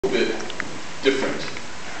bit different.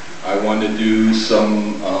 I want to do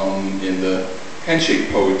some in the handshake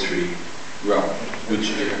poetry realm, which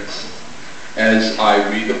is, as I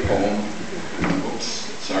read a poem,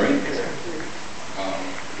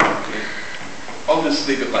 okay, I'll just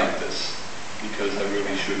leave it like this, because I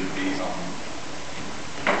really shouldn't be,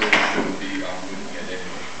 moving it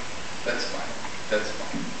anyway. That's fine, that's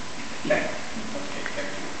fine. Okay, thank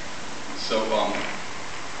you. So,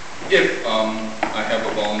 if I have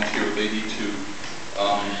a volunteer lady to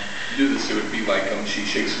do this, it would be like she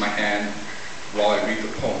shakes my hand while I read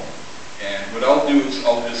the poem. And what I'll do is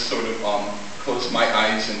I'll just sort of close my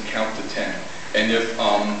eyes and count to 10. And if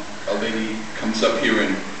a lady comes up here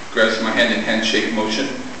and grabs my hand in handshake motion,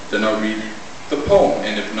 then I'll read the poem.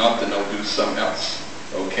 And if not, then I'll do something else.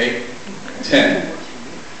 Okay? 10,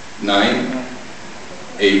 9,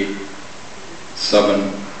 8,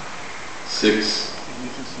 7, 6,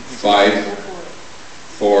 5,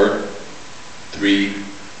 4, 3,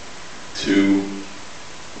 2,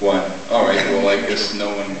 1. All right, well, I guess no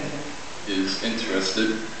one is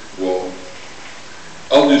interested. Well,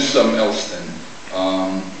 I'll do something else then.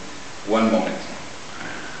 One moment.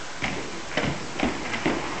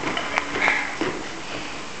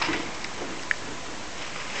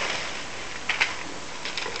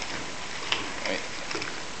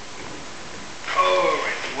 All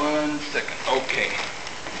right, 1 second. Okay.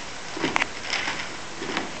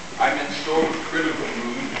 I'm in sort of critical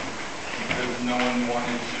mood because no one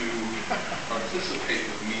wanted to participate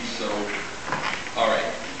with me, so, all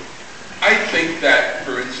right. I think that,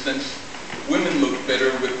 for instance, women look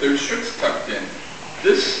better with their shirts tucked in.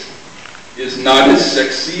 This is not as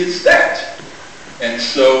sexy as that. And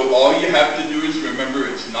so all you have to do is remember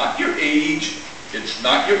it's not your age, it's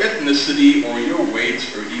not your ethnicity or your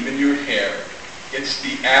weight or even your hair. It's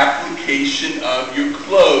the application of your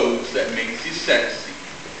clothes that makes you sexy.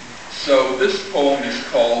 So this poem is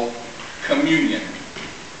called Communion.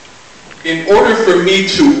 In order for me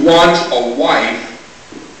to want a wife,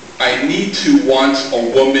 I need to want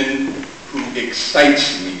a woman who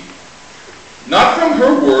excites me. Not from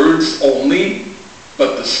her words only,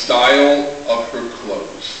 but the style of her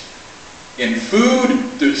clothes. In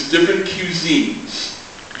food, there's different cuisines.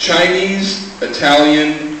 Chinese,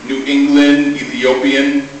 Italian, New England,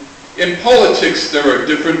 Ethiopian. In politics, there are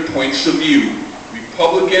different points of view.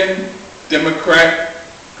 Republican, Democrat,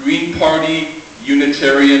 Green Party,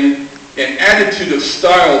 Unitarian. In attitude of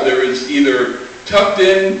style, there is either tucked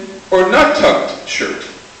in or not tucked shirt.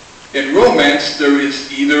 In romance, there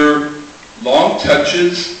is either long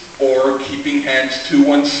touches or keeping hands to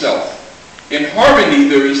oneself. In harmony,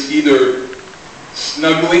 there is either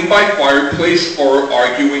snuggling by fireplace or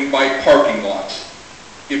arguing by parking lot.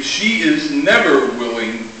 If she is never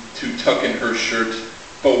willing to tuck in her shirt,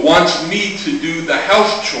 but wants me to do the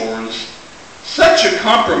house chores, such a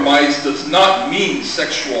compromise does not mean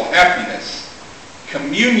sexual happiness.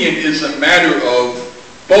 Communion is a matter of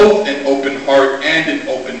both an open heart